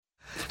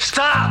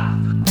Stop!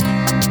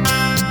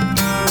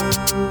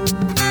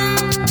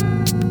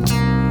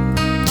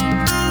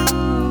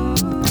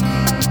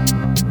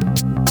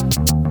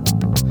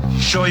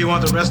 Sure you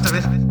want the rest of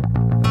it?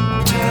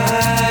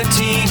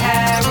 Dirty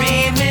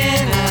Harry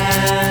Minute.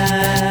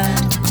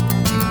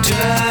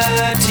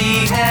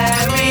 Dirty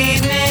Harry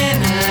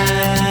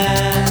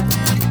Minute.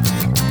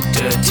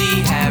 Dirty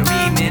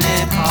Harry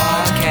Minute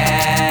Podcast.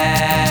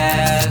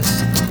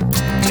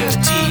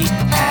 Dirty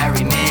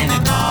Harry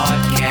Minute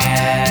Podcast.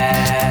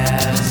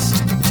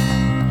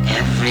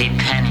 Every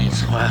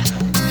penny's worth.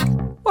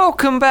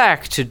 Welcome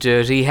back to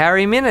Dirty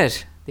Harry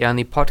Minute, the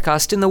only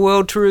podcast in the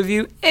world to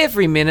review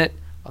every minute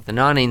of the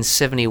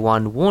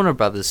 1971 Warner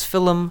Brothers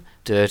film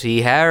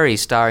Dirty Harry,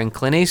 starring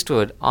Clint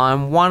Eastwood.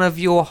 I'm one of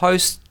your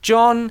hosts,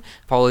 John.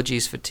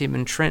 Apologies for Tim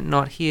and Trent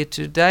not here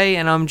today,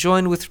 and I'm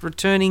joined with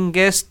returning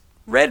guest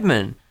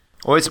Redman.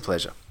 Always a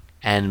pleasure.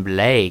 And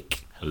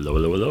Blake. Hello,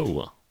 hello,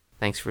 hello.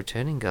 Thanks for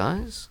returning,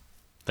 guys.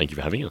 Thank you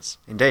for having us.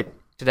 Indeed.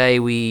 Today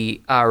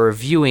we are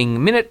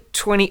reviewing minute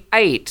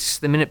 28.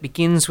 The minute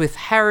begins with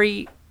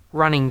Harry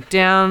running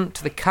down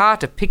to the car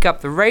to pick up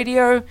the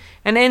radio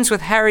and ends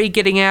with Harry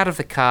getting out of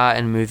the car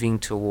and moving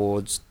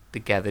towards the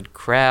gathered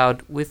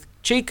crowd with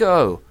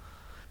Chico.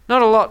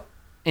 Not a lot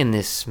in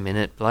this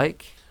minute,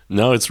 Blake.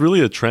 No, it's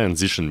really a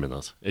transition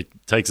minute. It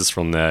takes us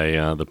from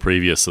the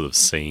previous sort of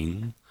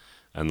scene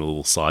and the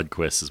little side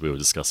quests, as we were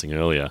discussing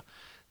earlier,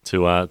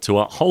 to a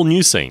whole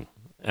new scene.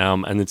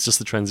 And it's just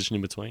the transition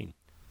in between.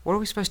 What are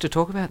we supposed to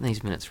talk about in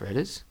these minutes,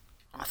 Redders?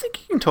 I think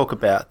you can talk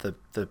about the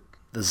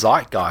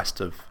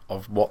zeitgeist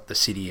of what the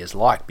city is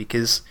like,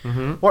 because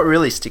what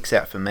really sticks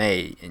out for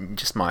me, in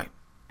just my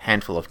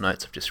handful of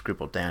notes I've just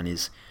scribbled down,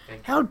 is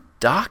how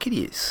dark it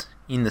is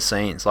in the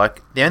scenes.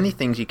 Like, the only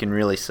things you can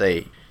really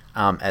see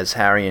as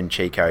Harry and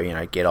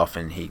Chico, get off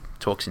and he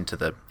talks into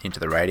the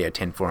radio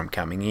 10 for him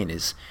coming in,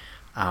 is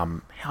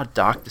how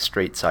dark the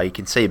streets are. You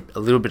can see a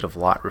little bit of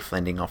light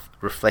reflecting off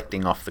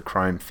the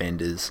chrome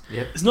fenders.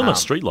 Yep. There's not much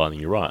street lighting,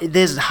 you're right.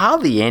 There's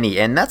hardly any,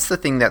 and that's the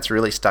thing that's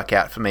really stuck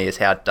out for me, is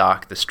how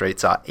dark the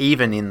streets are,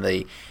 even in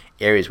the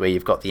areas where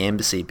you've got the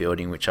embassy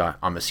building, which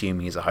I'm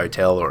assuming is a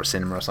hotel or a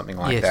cinema or something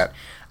like that.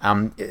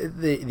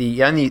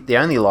 The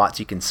only lights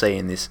you can see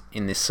in this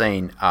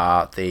scene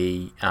are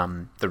the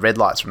red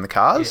lights from the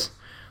cars.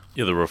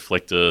 Yeah, the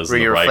reflectors, Your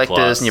and the brake reflectors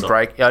lights. and your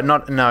brake.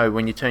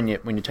 When you turn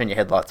your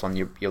headlights on,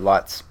 your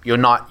lights, your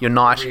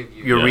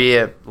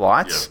rear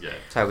lights,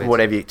 Tailgates.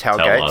 whatever your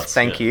tailgates. lights,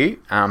 Thank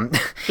you. But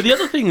the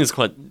other thing is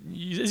quite,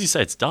 as you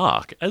say, it's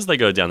dark. As they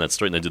go down that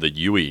street and they do the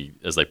Yui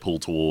as they pull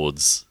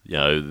towards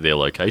their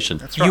location.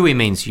 That's right. Yui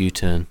means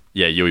U-turn.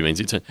 Yeah, Yui means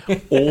U-turn.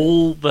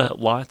 All the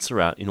lights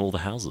are out in all the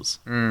houses.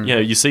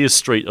 You see a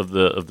street of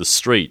the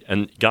street,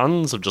 and a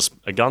gun's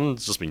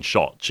just been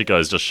shot.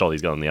 Chico's just shot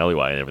his gun in the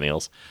alleyway and everything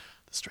else.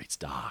 The street's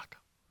dark.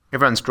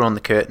 Everyone's drawn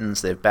the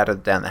curtains, they've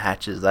battered down the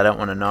hatches, they don't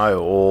want to know,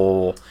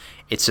 or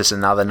it's just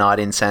another night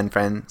in San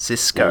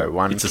Francisco.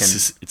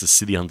 It's a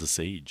city under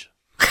siege.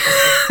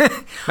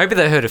 Maybe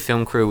they heard a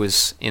film crew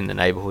was in the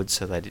neighbourhood,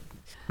 so they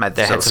had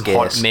some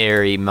scarce. hot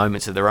Mary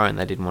moments of their own.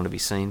 They didn't want to be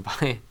seen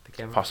by the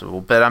camera.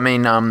 Possible. But I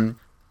mean,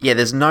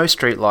 there's no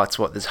street lights.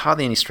 There's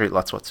hardly any street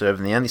lights whatsoever,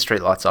 and the only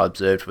street lights I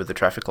observed were the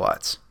traffic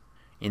lights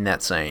in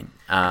that scene.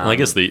 And I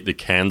guess the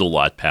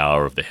candlelight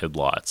power of the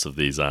headlights of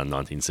these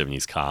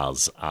 1970s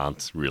cars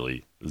aren't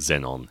really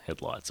xenon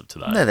headlights of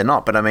today. No, they're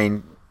not. But I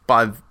mean,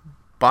 by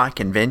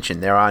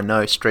convention, there are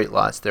no street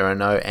lights. There are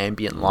no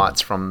ambient lights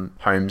from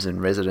homes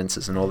and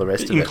residences and all the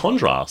rest of it. In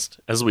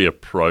contrast, as we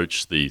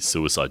approach the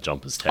Suicide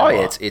Jumpers Tower...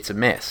 Oh, yeah, it's a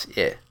mess,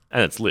 yeah.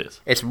 And it's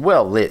lit. It's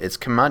well lit. It's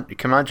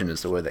curmudgeon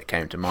is the word that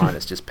came to mind.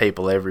 It's just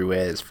people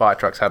everywhere. There's fire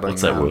trucks huddling.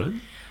 What's that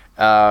word?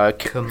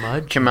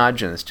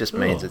 Curmudgeon. It just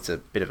means it's a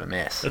bit of a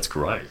mess. That's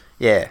great.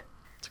 Yeah.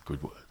 It's a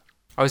good word.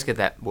 I always get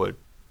that word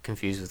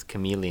confused with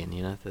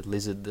chameleon, the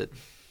lizard that...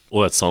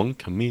 Or that song,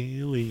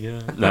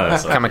 Chameleon. No,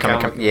 that's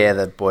Come. Yeah,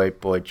 the boy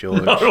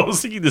George. No, I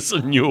was thinking this is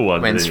a newer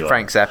one. When anyway.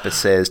 Frank Zappa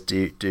says,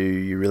 do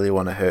you really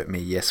want to hurt me?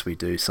 Yes, we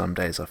do. Some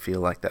days I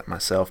feel like that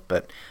myself.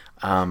 But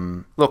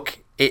look,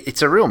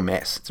 it's a real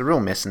mess. It's a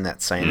real mess in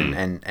that scene.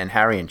 And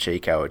Harry and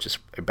Chico are just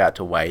about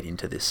to wade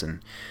into this.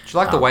 And Do you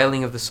like the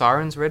wailing of the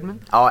sirens,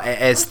 Redmond? Oh,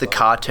 as the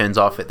car turns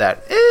off at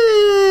that...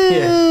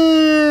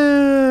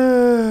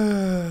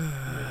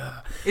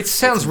 It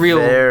sounds real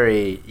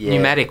very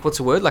pneumatic. What's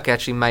the word? Like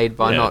actually made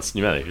by not... it's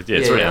pneumatic. Yeah,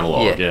 it's very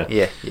analog.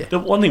 Yeah. The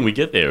one thing we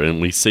get there,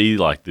 and we see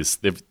like this,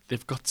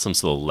 they've got some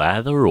sort of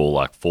ladder or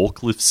like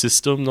forklift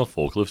system, not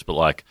forklifts, but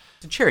like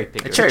It's a cherry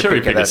picker. cherry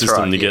picker that's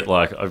system right, to get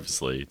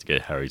obviously to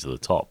get Harry to the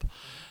top.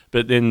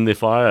 But then the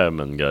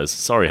fireman goes,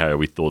 "Sorry, Harry,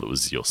 we thought it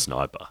was your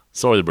sniper.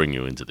 Sorry to bring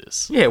you into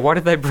this." Yeah, why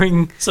did they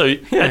bring... So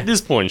at this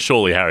point,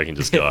 surely Harry can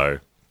just go,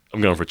 "I'm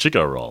going for a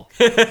Chico roll."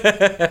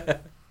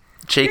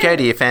 Chico,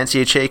 do you fancy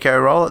a Chico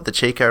roll at the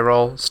Chico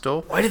roll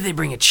store? Why did they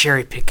bring a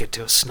cherry picker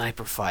to a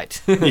sniper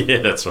fight? Yeah,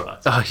 that's right.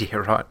 Oh, yeah,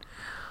 right.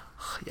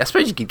 I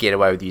suppose you could get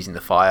away with using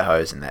the fire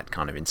hose in that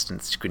kind of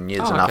instance, couldn't you?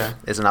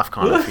 There's enough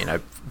kind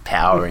of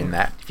power in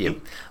that if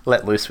you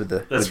let loose with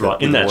the. That's with right.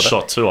 The, In with the that water.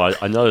 shot too,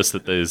 I noticed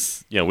that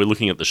there's we're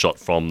looking at the shot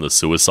from the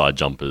suicide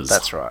jumpers.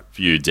 That's right.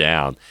 View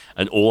down,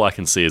 and all I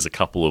can see is a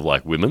couple of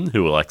like women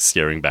who are like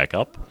staring back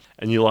up,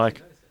 and you're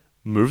like,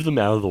 move them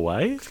out of the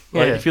way.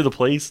 Like Yeah. if you're the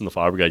police and the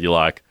fire brigade, you're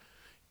like,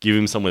 give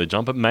him somewhere to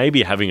jump. But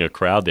maybe having a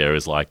crowd there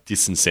is like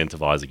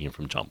disincentivizing him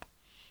from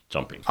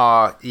jumping,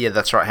 Yeah,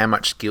 that's right. How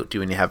much guilt do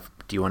you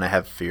want to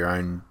have for your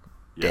own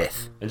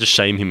death? and just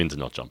shame him into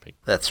not jumping.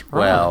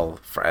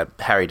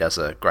 Harry does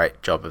a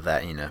great job of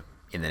that in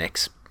the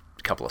next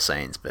couple of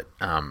scenes, but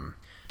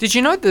Did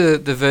you know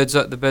the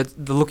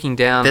looking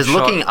down? there's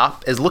shot? looking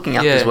up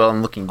Yeah. as well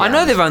and looking down. I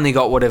know they've only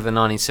got whatever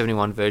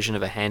 1971 version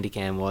of a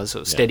Handycam was,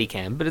 or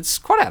Steadicam, but it's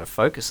quite out of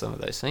focus, some of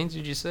those scenes.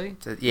 Did you see?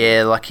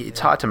 Yeah, like it's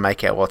hard to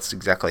make out what's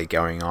exactly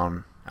going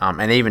on,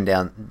 and even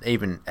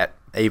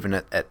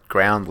at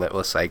ground level,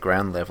 let's say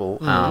ground level,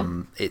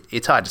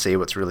 it's hard to see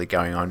what's really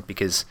going on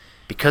because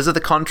of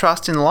the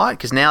contrast in the light.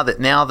 Because now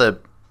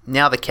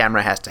the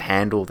camera has to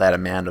handle that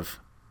amount of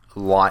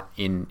light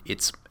in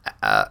its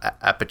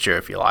aperture,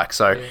 if you like.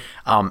 So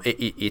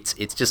it's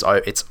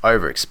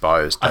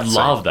overexposed. I I'd say.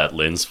 love that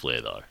lens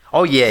flare though.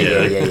 Oh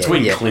yeah.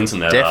 Between yeah. Clint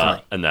and that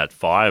Definitely. and that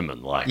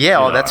fireman, like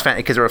That's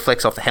fantastic because it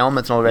reflects off the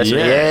helmets and all the rest of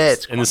it. Yeah,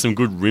 Yes, and there's some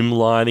good rim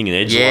lighting and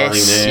edge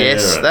lighting there.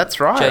 yes, and that's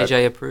right.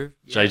 JJ approved.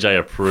 JJ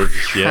approved.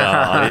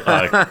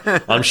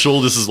 Yeah, I'm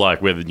sure this is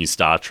like where the new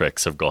Star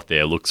Treks have got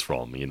their looks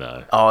from.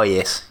 Oh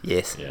yes.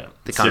 Yeah, The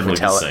it's kind of definitely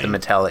metallic. the The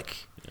metallic.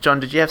 John,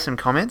 did you have some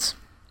comments?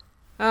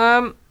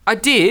 I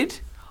did.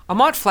 I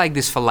might flag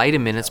this for later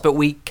minutes, but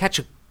we catch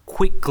a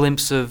quick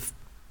glimpse of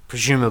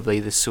presumably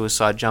the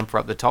suicide jumper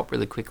up the top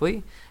really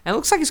quickly, and it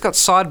looks like he's got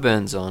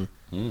sideburns on.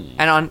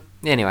 And I'm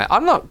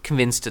not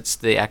convinced it's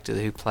the actor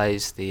who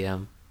plays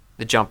the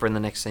jumper in the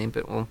next scene,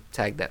 but we'll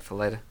tag that for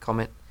later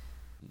comment.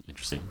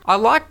 Interesting. I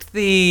liked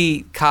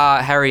the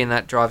car, Harry and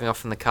that driving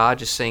off in the car,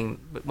 just seeing,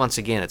 once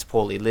again, it's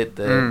poorly lit,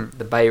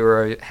 the Bay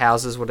Row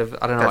houses, whatever,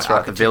 I don't know That's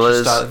what right, the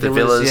architecture style-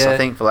 villas, I yeah,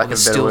 think, for lack or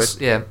of the a better word.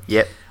 stills, yeah.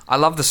 Yep. I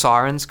love the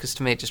sirens, because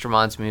to me it just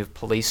reminds me of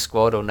Police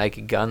Squad or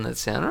Naked Gun, that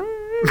sound...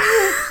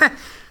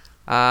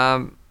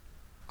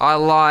 I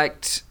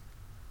liked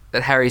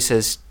that Harry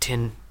says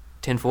 10-4.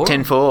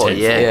 10-4,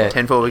 yeah.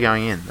 10-4 we're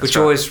going in. That's Which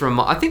right. always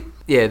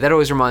that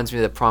always reminds me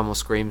of the Primal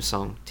Scream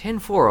song.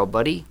 10-4, old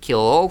buddy. Kill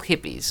all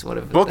hippies.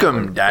 Whatever. Book that 'em,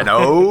 one-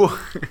 Dano.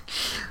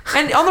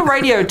 And on the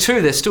radio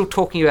too, they're still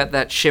talking about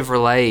that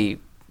Chevrolet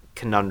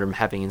conundrum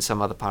happening in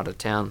some other part of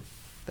town.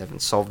 They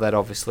haven't solved that,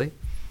 obviously.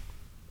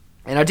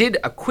 And I did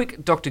a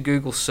quick Dr.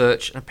 Google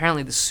search, and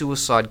apparently the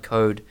suicide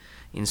code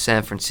in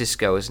San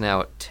Francisco is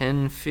now at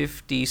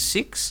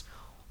 1056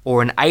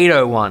 or an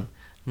 801,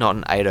 not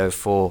an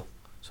 804.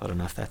 So I don't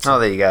know if that's... Oh,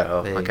 there you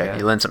go. There you Okay, go.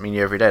 you learn something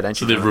new every day, don't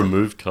So you? they've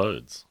removed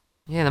codes.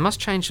 Yeah, they must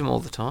change them all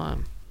the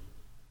time.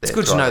 It's That's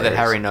good to right, know that there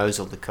Harry is. knows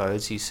all the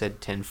codes. He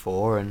said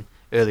 10-4, and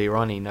earlier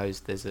on he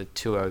knows there's a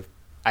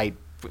 208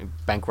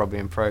 bank robbery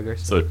in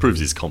progress. So it proves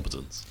his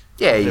competence.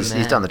 Yeah, Good he's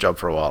man. done the job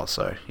for a while,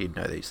 so he'd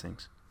know these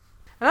things.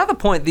 Another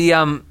point,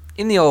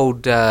 in the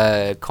old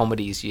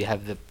comedies, you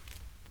have the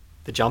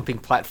jumping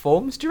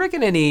platforms. Do you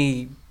reckon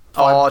any...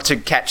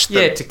 To catch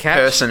the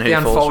person who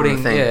the falls from unfolding...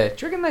 the thing. Yeah, do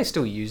you reckon they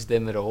still use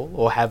them at all,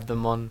 or have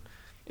them on...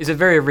 Is it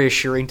very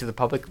reassuring to the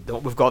public that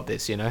we've got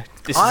this, This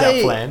is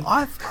our plan.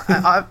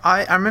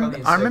 I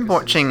remember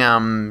watching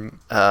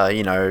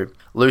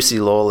Lucy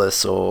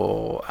Lawless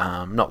or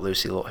not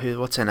Lucy Lawless.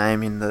 What's her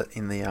name in the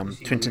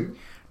Twinton?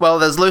 Well,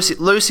 there's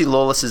Lucy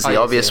Lawless is the yes,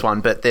 obvious yeah.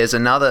 one, but there's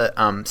another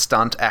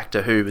stunt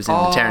actor who was in the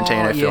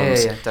Tarantino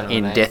films Don't know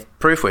in her name. Death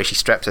Proof, where she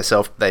straps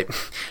herself.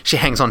 She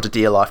hangs on to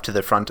dear life to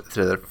the front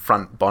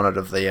bonnet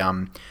of the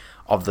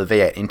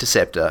V8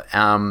 Interceptor.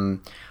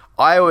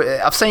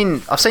 I've seen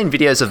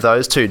videos of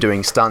those two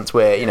doing stunts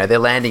where they're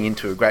landing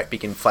into a great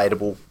big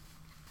inflatable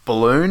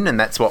balloon, and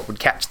that's what would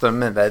catch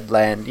them, and they'd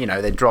land.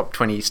 They'd drop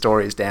 20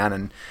 stories down,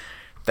 and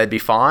they'd be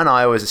fine.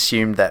 I always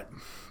assumed that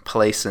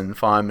police and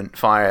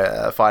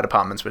fire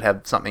departments would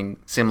have something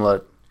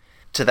similar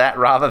to that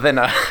rather than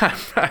a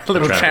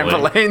little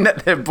trampoline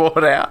that they've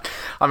bought out.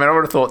 I mean, I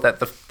would have thought that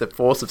the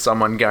force of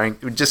someone going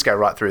would just go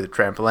right through the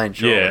trampoline.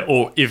 Surely. Yeah,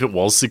 or if it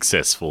was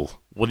successful,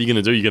 what are you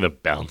going to do? You're going to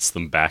bounce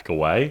them back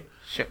away?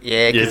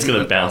 Yeah, it's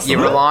going to bounce them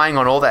You're up. relying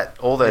on all those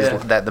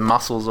the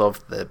muscles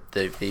of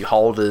the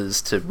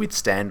holders to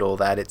withstand all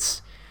that.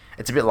 It's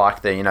a bit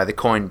like the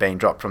coin being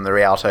dropped from the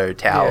Rialto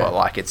Tower. Yeah.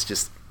 Like it's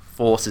just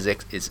force is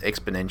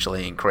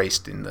exponentially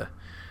increased in the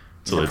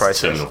So it's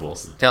process. terminal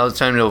velocity.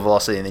 Terminal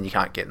velocity, and then you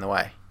can't get in the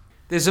way.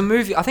 There's a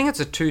movie, I think it's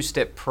a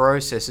two-step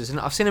process, isn't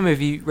it? I've seen a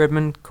movie,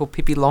 Redmond, called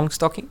Pippi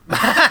Longstocking.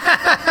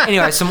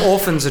 Anyway, some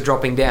orphans are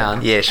dropping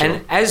down. Yeah, sure.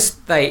 And as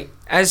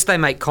they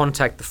make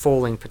contact, the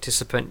falling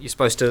participant, you're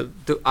supposed to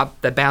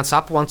they bounce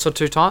up once or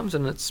two times,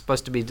 and it's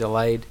supposed to be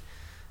delayed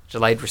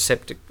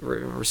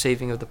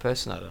receiving of the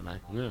person. I don't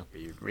know.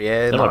 Yeah.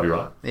 Yeah, That might be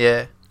right.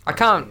 Yeah.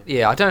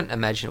 I don't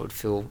imagine it would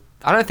feel...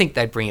 I don't think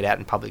they'd bring it out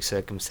in public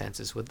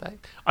circumstances, would they?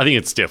 I think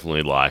it's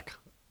definitely like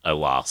a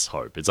last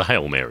hope. It's a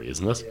Hail Mary,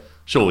 isn't it?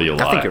 Surely you're I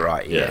like... think you're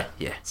right, yeah.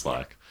 It's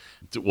like,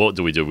 what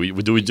do we do? We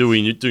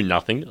do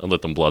nothing and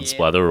let them blood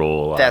splatter,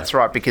 or... Like, That's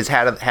right, because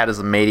how does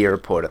the media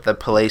report it? The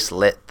police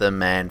let the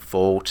man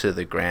fall to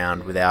the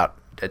ground without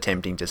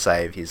attempting to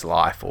save his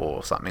life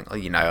or something.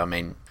 I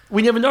mean...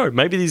 we never know.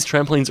 Maybe these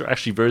trampolines are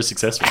actually very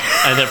successful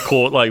and have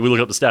caught, like, we look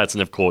up the stats and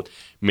have caught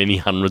many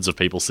hundreds of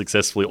people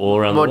successfully all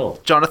around the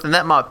world. Jonathan,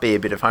 that might be a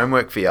bit of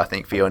homework for you, I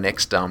think, for your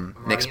next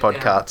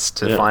podcast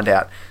to find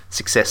out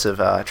success of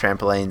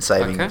trampoline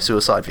saving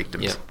suicide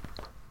victims. Yep.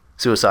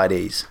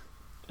 Suicidees.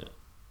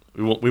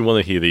 We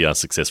want to hear the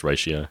success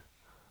ratio.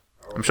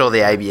 I'm sure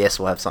the ABS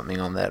will have something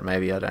on that,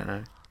 maybe, I don't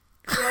know.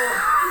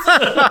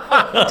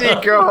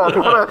 Dear God,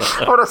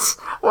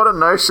 what a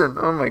notion.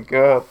 Oh my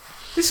God.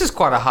 This is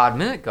quite a hard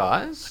minute,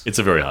 guys. It's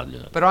a very hard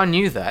minute. But I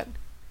knew that.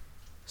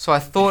 So I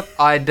thought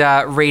I'd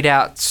read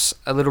out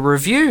a little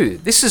review.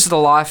 This is the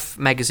Life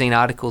magazine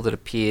article that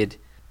appeared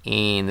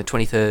in the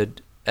 23rd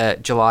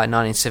July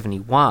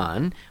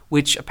 1971,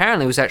 which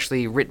apparently was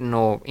actually written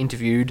or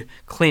interviewed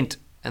Clint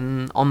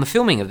on the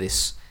filming of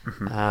this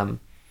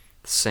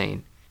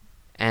scene.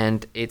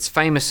 And it's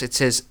famous. It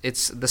says,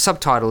 the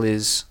subtitle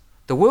is,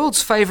 "The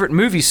world's favourite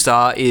movie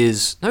star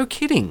is, no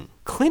kidding,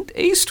 Clint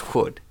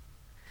Eastwood."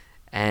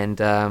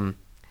 And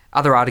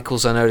other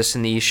articles I noticed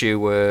in the issue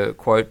were,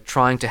 quote,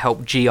 trying to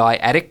help GI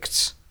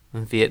addicts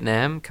in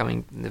Vietnam,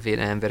 the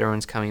Vietnam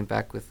veterans coming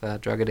back with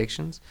drug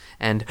addictions,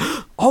 and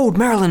old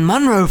Marilyn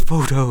Monroe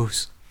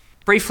photos.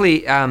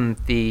 Briefly,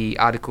 the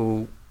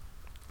article,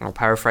 I'll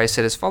paraphrase,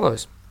 said as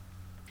follows.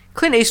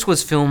 Clint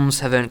Eastwood's films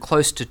have earned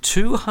close to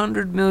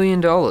 $200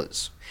 million.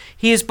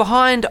 He is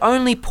behind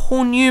only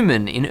Paul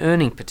Newman in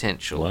earning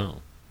potential.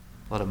 Wow.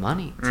 A lot of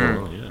money.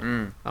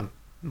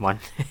 One.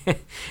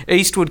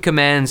 Eastwood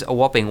commands a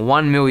whopping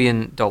 $1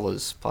 million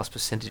plus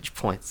percentage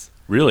points.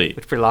 Really?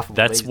 Which is pretty laughable.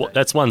 That's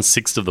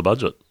 1/6 of the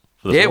budget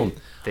for the film.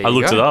 there I you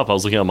looked go. it up. I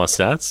was looking at my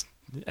stats,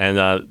 and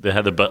they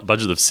had a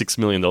budget of $6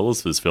 million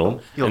for this film.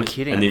 You're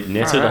kidding. And it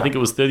netted, I think it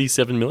was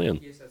 $37 million.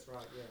 Yes, that's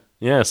right,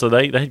 yeah. Yeah, so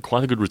they had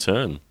quite a good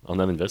return on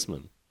that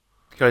investment.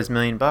 Got his $1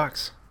 million.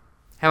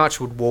 How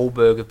much would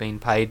Wahlberg have been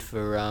paid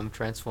for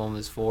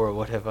Transformers 4 or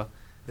whatever?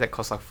 Does that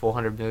cost like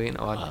 $400 million?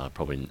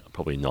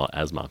 Probably not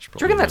as much. Do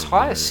you reckon that's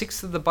high? A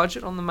sixth of the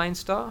budget on the main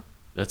star?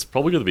 That's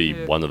probably going to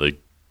be one of the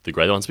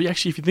great ones. But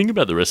actually, if you think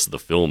about the rest of the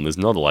film, there's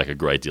not like a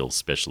great deal of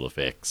special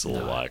effects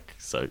or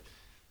so.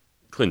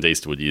 Clint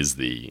Eastwood is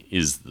the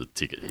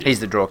ticket here.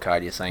 He's the draw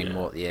card, you're saying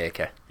more. Yeah,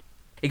 okay.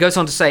 He goes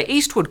on to say,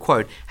 Eastwood,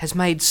 quote, has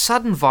made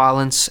sudden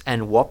violence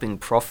and whopping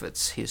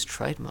profits his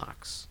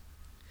trademarks.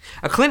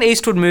 A Clint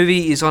Eastwood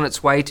movie is on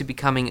its way to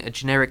becoming a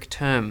generic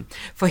term,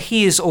 for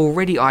he is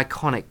already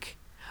iconic.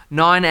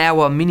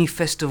 9-hour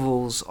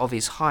mini-festivals of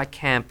his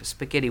high-camp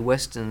spaghetti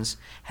westerns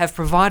have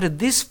provided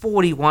this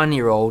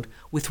 41-year-old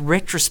with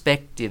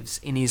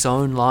retrospectives in his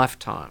own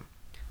lifetime.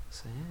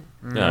 So,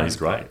 yeah. No, he's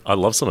great. I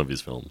love some of his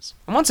films.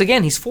 And once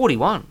again, he's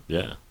 41.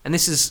 Yeah. And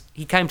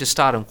he came to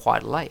stardom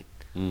quite late.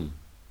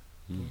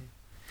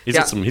 He's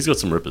got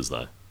some rippers,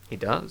 though. He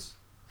does.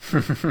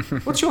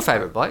 What's your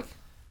favourite, Blake?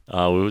 We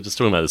were just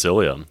talking about this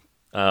earlier.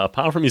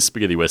 Apart from his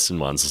spaghetti western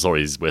ones,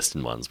 his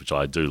western ones, which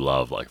I do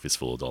love, like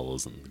Fistful of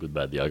Dollars and The Good,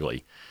 Bad, the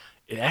Ugly,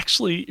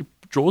 it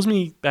draws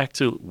me back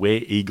to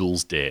Where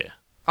Eagles Dare.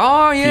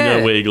 Oh, yeah. You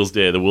know Where Eagles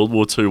Dare, the World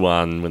War II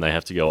one, when they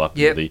have to go up.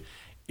 Yep.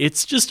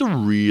 It's just a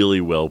really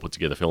well put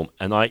together film,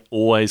 and I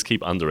always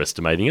keep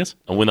underestimating it.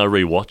 And when I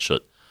rewatch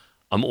it,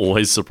 I'm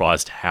always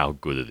surprised how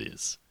good it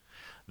is.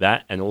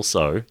 That, and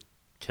also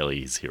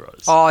Kelly's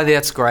Heroes. Oh,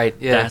 that's great.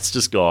 Yeah. That's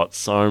just got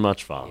so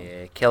much fun.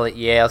 Yeah, Kelly.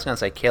 Yeah, I was going to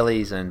say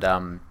Kelly's and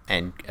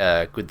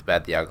Good, the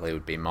Bad, the Ugly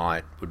would be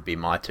my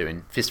two.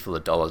 And Fistful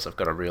of Dollars, I've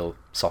got a real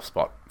soft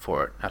spot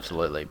for it,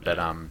 absolutely. But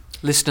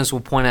listeners will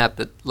point out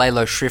that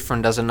Lalo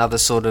Schifrin does another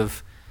sort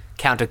of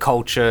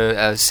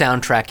counterculture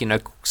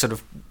soundtrack. Sort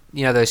of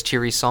those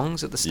cheery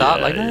songs at the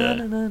start,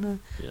 no.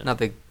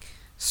 Another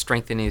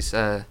strength in his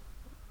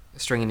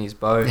string in his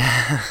bow.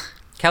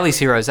 Kelly's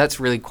Heroes, that's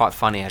really quite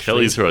funny, actually.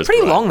 Kelly's Heroes,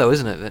 pretty great. long though,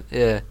 isn't it? But,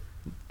 yeah.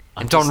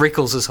 And Don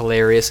Rickles is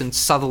hilarious, and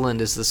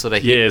Sutherland is the sort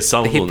of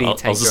Sutherland. the hippie I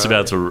was tank just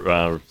driver.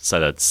 about to say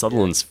that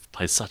Sutherland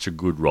plays such a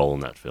good role in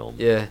that film.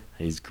 Yeah,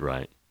 he's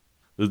great.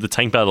 The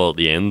tank battle at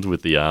the end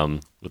with the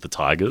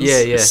tigers. Yeah,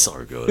 is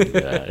so good.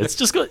 Yeah,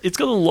 it's got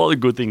a lot of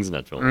good things in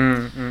that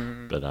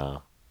film. But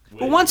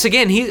well, once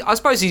again, I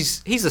suppose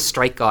he's a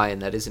straight guy in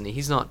that, isn't he?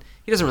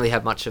 He doesn't really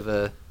have much of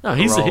a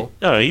role.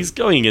 He's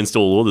going against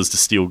all orders to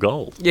steal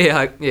gold.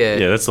 Yeah.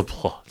 That's the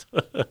plot.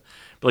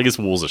 But I guess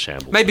war's a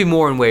shambles. Maybe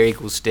more in Where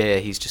Eagles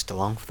Dare, he's just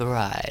along for the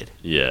ride.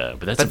 Yeah,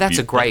 but that's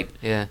a great.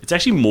 Yeah, it's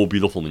actually more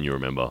beautiful than you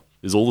remember.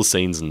 There's all the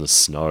scenes in the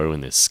snow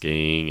and there's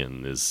skiing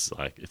and there's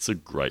it's a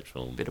great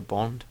film. Bit of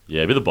Bond.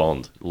 Yeah, a bit of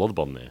Bond. A lot of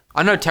Bond there.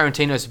 I know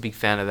Tarantino's a big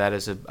fan of that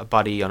as a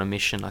buddy on a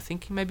mission. I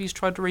think maybe he's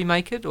tried to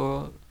remake it,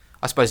 or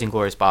I suppose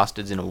Inglourious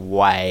Bastards in a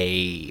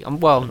way.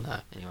 No,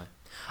 anyway.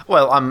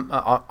 Well,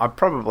 I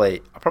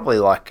probably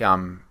like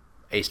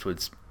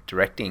Eastwood's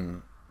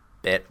directing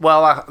bet.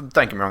 Well,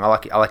 don't get me wrong.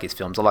 I like his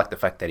films. I like the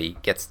fact that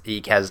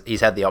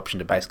he's had the option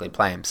to basically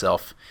play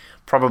himself,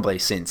 probably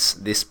since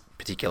this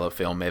particular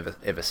film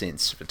ever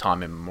since, for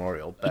time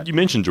immemorial. But You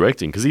mentioned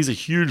directing, because he's a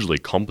hugely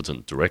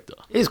competent director.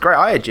 he's great.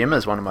 I had Jim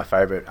as one of my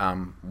favourite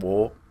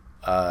World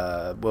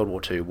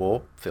War II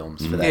war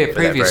films. For that, Yeah, for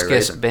previous that very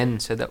guest reason. Ben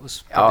said that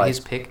was probably his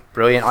pick.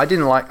 Brilliant. I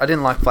didn't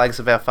like Flags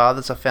of Our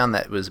Fathers. I found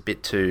that was a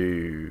bit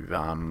too.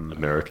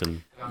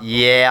 American.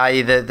 Yeah,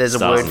 there's a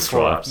Stars word and for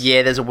it. Stripes.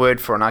 Yeah, there's a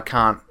word for it, and I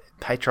can't.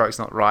 Patriotic's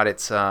not right.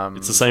 It's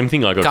It's the same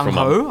thing I got Gung from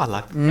Ho, I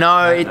like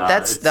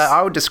that.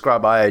 I would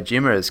describe Io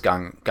Jimmer as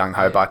gung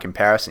ho by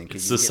comparison.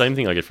 It's the same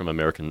thing I get from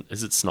American.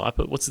 Is it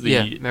Sniper? What's the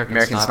Yeah, American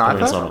American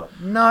Sniper. Sniper?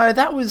 No,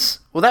 that was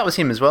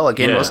him as well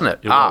again, Yeah, wasn't it?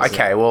 it was,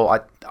 Okay. Well,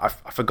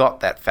 I forgot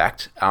that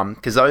fact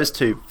because those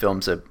two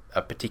films are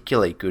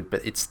particularly good,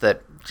 but it's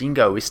that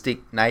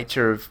jingoistic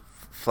nature of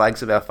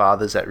Flags of Our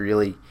Fathers that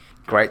really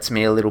grates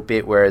me a little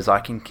bit. Whereas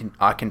I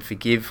can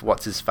forgive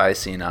what's his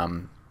face in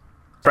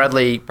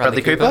Bradley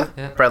Cooper.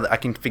 Yeah. I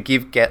can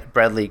forgive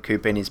Bradley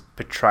Cooper in his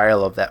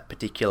portrayal of that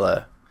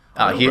particular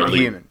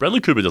human. Bradley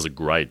Cooper does a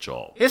great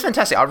job. He was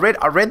fantastic. I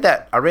read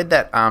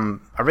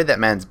that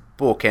man's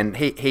book, and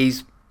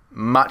he's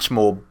much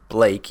more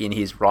bleak in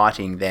his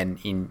writing than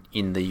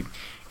in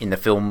the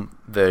film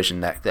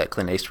version that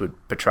Clint Eastwood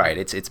portrayed.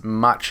 It's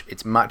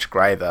much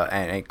graver,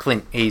 and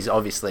Clint, he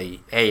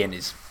and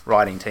his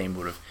writing team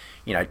would have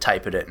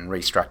tapered it and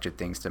restructured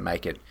things to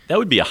make it. That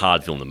would be a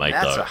hard film to make,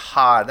 That's though.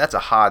 a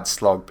hard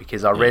slog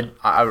because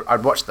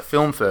I'd watched the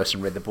film first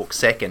and read the book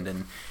second,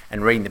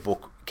 and reading the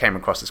book came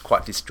across as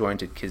quite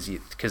disjointed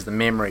because the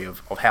memory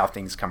of how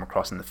things come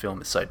across in the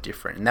film is so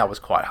different, and that was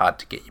quite hard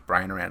to get your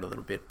brain around a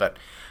little bit. But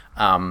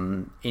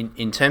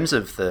in terms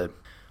of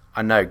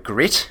I know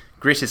grit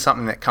is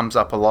something that comes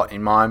up a lot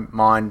in my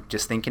mind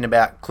just thinking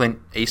about Clint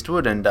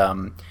Eastwood, and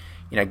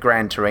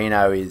Gran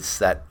Torino is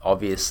that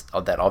obvious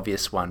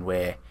one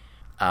where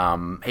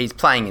he's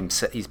playing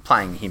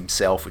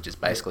himself, which is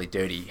basically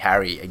Dirty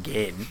Harry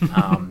again.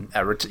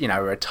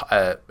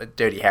 A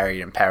Dirty Harry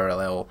in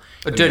parallel.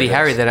 A Dirty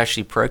Harry that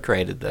actually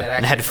procreated though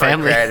and had a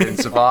family. Procreated and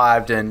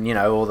survived, and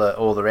all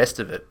the rest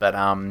of it. But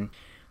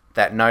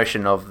that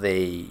notion of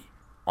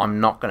I'm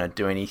not going to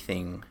do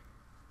anything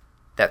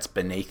that's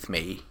beneath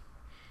me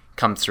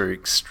comes through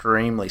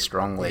extremely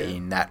strongly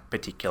in that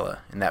particular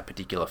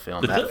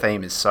film. That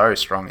theme is so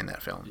strong in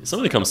that film.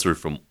 Something that comes through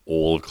from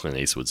all of Clint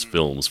Eastwood's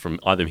films, from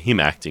either him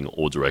acting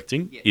or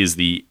directing, is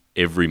the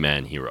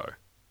everyman hero.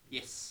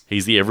 Yes.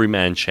 He's the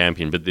everyman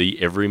champion, but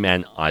the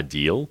everyman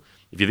ideal.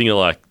 If you think of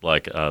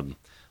like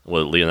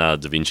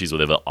Leonardo da Vinci's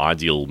whatever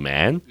ideal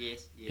man,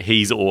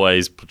 he's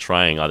always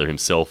portraying either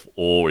himself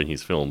or in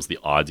his films the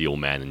ideal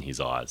man in his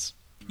eyes.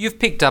 You've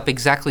picked up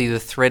exactly the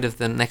thread of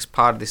the next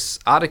part of this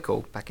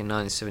article back in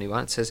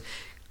 1971. It says,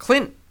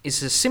 Clint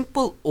is a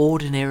simple,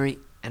 ordinary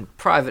and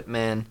private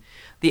man.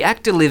 The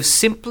actor lives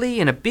simply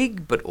in a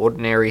big but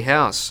ordinary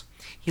house.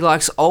 He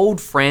likes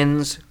old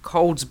friends,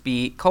 cold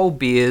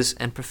beers,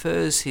 and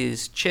prefers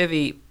his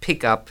Chevy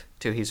pickup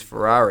to his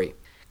Ferrari.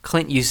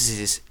 Clint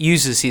uses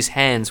his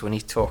hands when he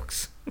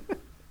talks.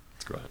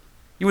 That's great.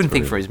 You wouldn't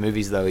think for his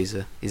movies, though, he's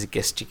a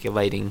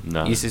gesticulating,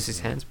 No. uses his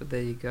hands, but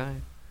there you go.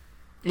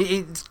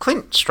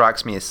 Clint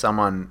strikes me as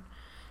someone,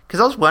 because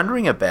I was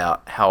wondering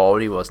about how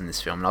old he was in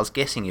this film, and I was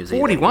guessing he was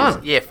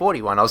 41.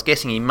 41. I was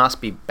guessing he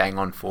must be bang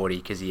on 40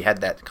 because he had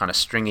that kind of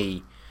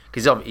stringy,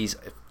 because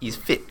he's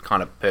fit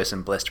kind of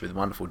person, blessed with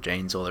wonderful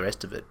genes, all the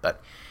rest of it,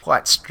 but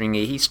quite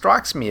stringy. He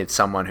strikes me as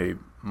someone who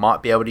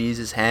might be able to use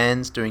his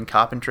hands doing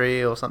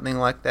carpentry or something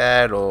like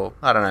that, or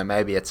I don't know,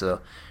 maybe it's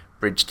a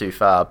bridge too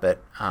far,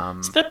 but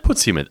So that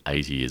puts him at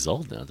 80 years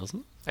old now, doesn't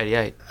it?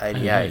 88.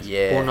 88, yeah.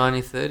 Or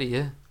 1930,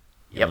 yeah.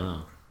 Yep.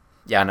 Wow.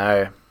 Yeah, I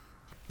know.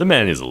 The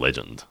man is a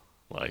legend.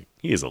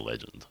 He is a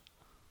legend.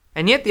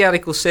 And yet the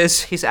article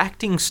says his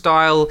acting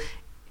style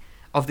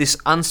of this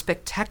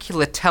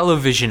unspectacular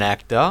television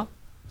actor,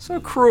 so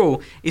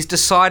cruel, is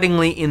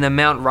decidingly in the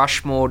Mount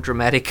Rushmore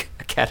Dramatic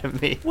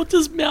Academy. What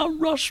does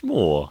Mount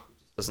Rushmore?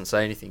 Doesn't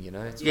say anything, you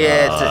know. It's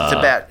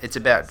It's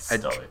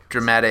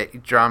about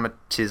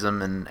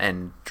dramatism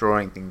and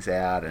drawing things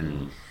out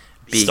and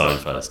big,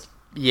 Stone-faced.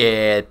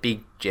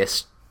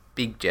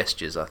 big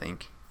gestures. I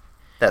think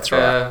that's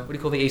right. what do you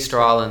call the Easter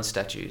Island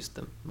statues?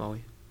 The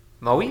Maui?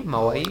 The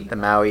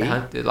Maui.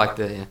 Like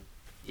the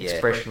Yeah.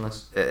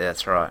 expressionless.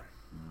 That's right.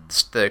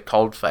 It's the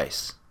cold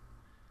face.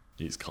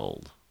 He's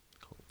cold.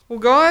 Well,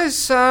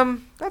 guys,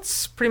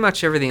 that's pretty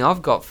much everything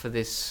I've got for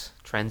this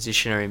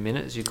transitionary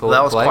minute, as you call Well, it,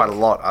 that was Blake. quite a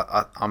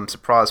lot. I'm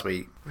surprised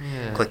we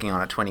Yeah. clicking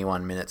on it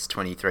 21 minutes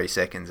 23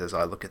 seconds as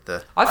I look at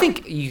the. I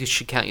think you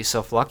should count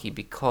yourself lucky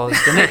because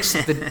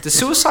the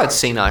suicide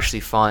scene I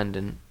actually find,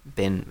 and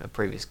Ben, a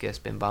previous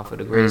guest, Ben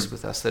Bamford, agrees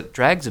with us, that it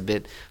drags a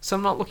bit. So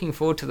I'm not looking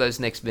forward to those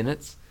next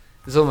minutes.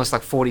 There's almost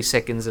like 40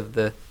 seconds of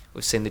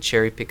we've seen the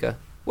cherry picker.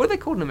 What are they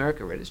called in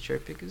America, Red, as cherry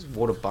pickers?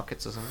 Water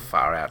buckets or something?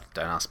 Far out.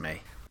 Don't ask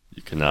me.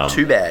 You can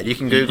Too bad. You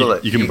can Google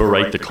it. You can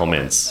berate the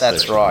comments. That's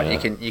section,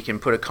 right. yeah. You can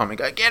put a comment.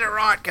 Go get it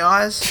right,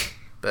 guys.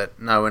 But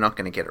no, we're not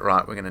going to get it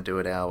right. We're going to do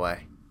it our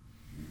way.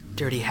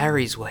 Dirty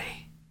Harry's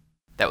Way.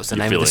 That was the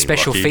You're name of the feeling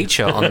special lucky.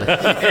 feature on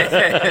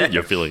the...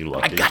 You're feeling I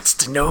lucky. gots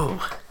to know.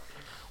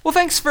 Well,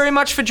 thanks very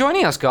much for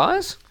joining us,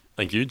 guys.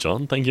 Thank you,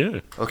 John. Thank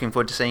you. Looking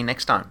forward to seeing you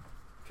next time.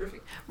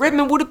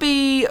 Redmond, would it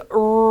be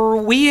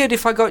weird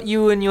if I got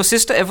you and your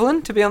sister,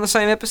 Evelyn, to be on the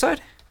same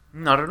episode?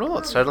 Not at all.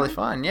 It's totally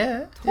fine.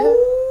 Yeah.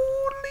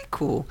 Totally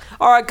cool.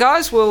 All right,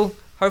 guys, we'll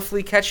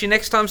hopefully catch you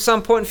next time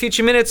some point in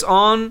future minutes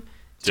on...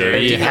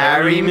 Dirty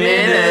Harry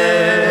Minute.